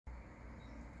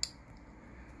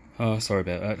Oh, sorry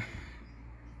about that.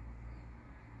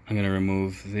 I'm going to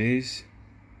remove these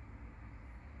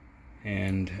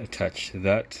and attach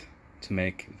that to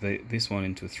make this one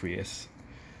into a 3S.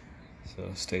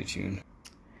 So stay tuned.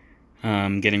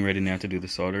 I'm getting ready now to do the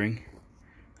soldering.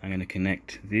 I'm going to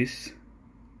connect this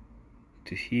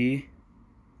to here,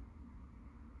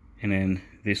 and then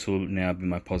this will now be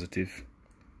my positive,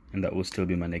 and that will still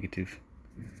be my negative.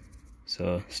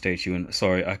 So stay tuned.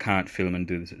 Sorry, I can't film and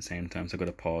do this at the same time, so I've got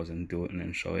to pause and do it and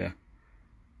then show you.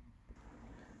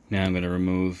 Now I'm going to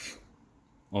remove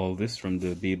all this from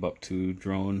the Bebop 2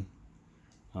 drone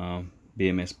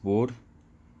BMS board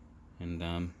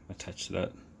and attach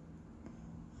that.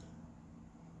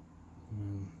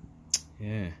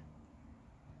 Yeah.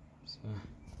 So.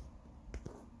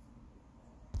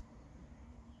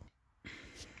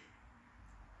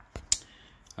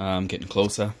 I'm getting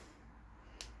closer,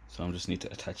 so I just need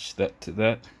to attach that to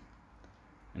that,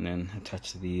 and then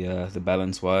attach the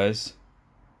balance wires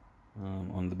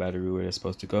on the battery where they're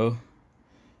supposed to go,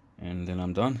 and then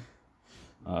I'm done.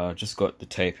 Just got the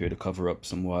tape here to cover up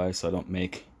some wires so I don't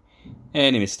make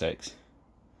any mistakes.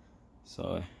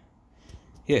 So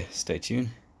yeah, stay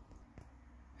tuned.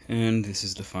 And this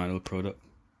is the final product.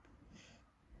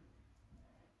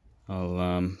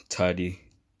 I'll tidy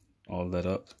all that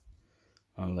up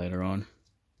later on.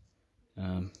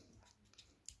 I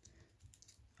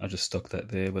just stuck that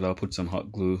there, but I'll put some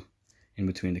hot glue in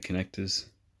between the connectors,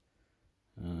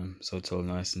 so it's all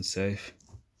nice and safe.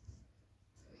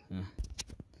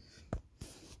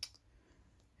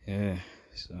 Yeah,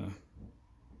 so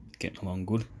getting along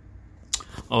good.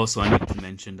 Also, I need to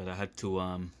mention that I had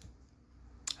to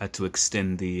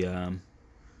extend the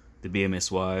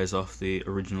BMS wires off the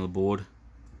original board,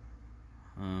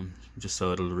 just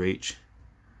so it'll reach.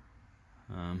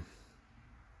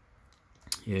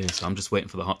 Yeah, so I'm just waiting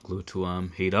for the hot glue to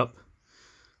heat up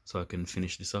so I can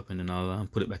finish this up, and then I'll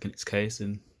put it back in its case.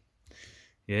 And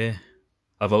yeah,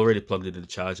 I've already plugged it to the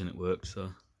charge and it worked,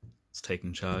 so it's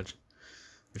taking charge,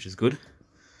 which is good.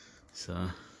 So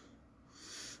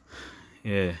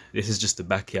yeah, this is just the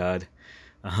backyard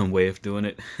way of doing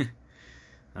it.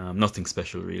 Nothing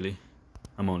special really.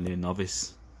 I'm only a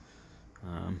novice,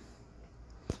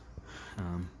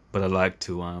 but I like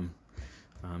to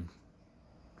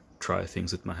try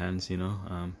things with my hands, you know.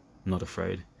 I'm not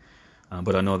afraid,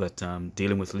 but I know that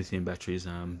dealing with lithium batteries,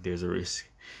 there's a risk,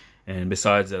 and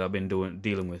besides that, I've been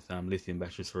dealing with lithium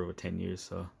batteries for over 10 years,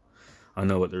 so I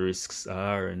know what the risks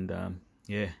are. And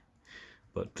yeah,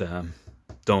 but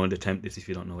don't attempt this if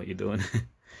you don't know what you're doing.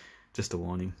 Just a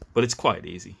warning, but it's quite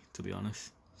easy, to be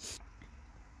honest.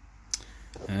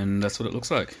 And that's what it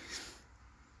looks like.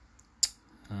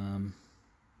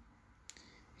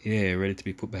 Yeah, ready to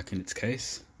be put back in its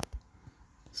case.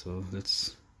 So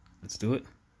let's do it.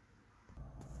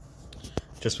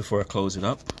 Just before I close it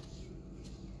up,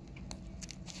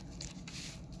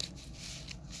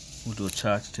 we'll do a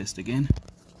charge test again.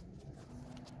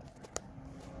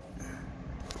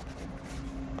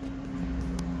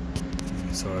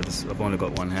 Sorry, I've only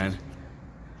got one hand.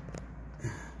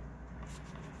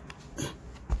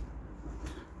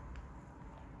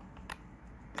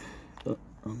 Oh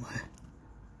my.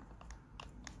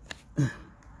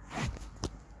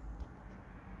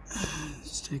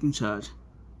 It's taking charge.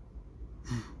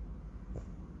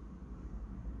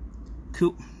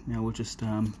 Cool. Now we'll just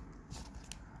yeah,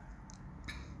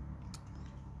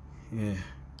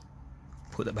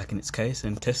 put that back in its case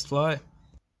and test fly.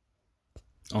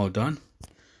 All done.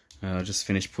 I just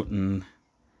finished putting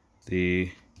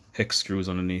the hex screws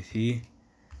underneath here.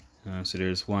 So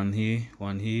there's one here,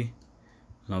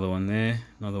 another one there,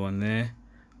 another one there,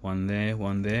 one there,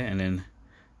 one there, and then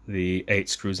the 8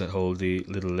 screws that hold the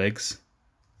little legs.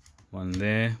 One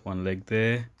there, one leg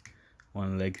there,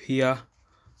 one leg here,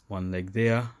 one leg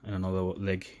there, and another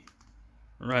leg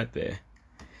right there.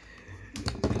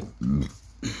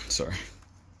 Sorry.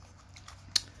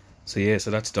 So yeah,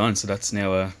 so that's done. So that's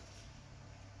now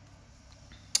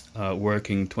a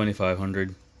working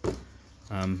 2500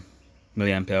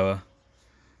 milliamp hour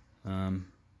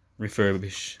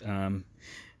refurbished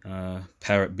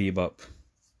Parrot Bebop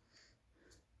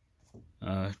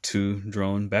 2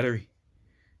 drone battery.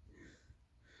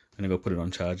 I'm gonna go put it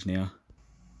on charge now,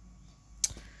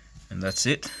 and that's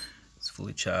it. It's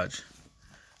fully charged.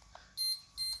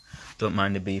 Don't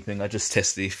mind the beeping. I just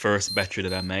tested the first battery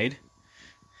that I made,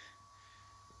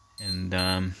 and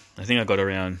I think I got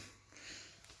around,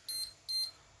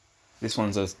 this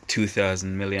one's a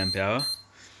 2000 milliamp hour,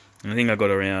 and I think I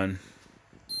got around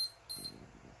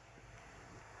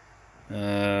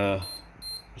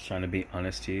just trying to be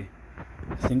honest here,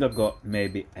 I think I've got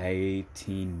maybe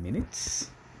 18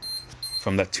 minutes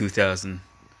from that 2000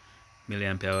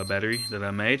 milliamp hour battery that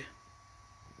I made.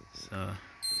 So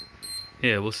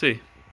yeah, we'll see.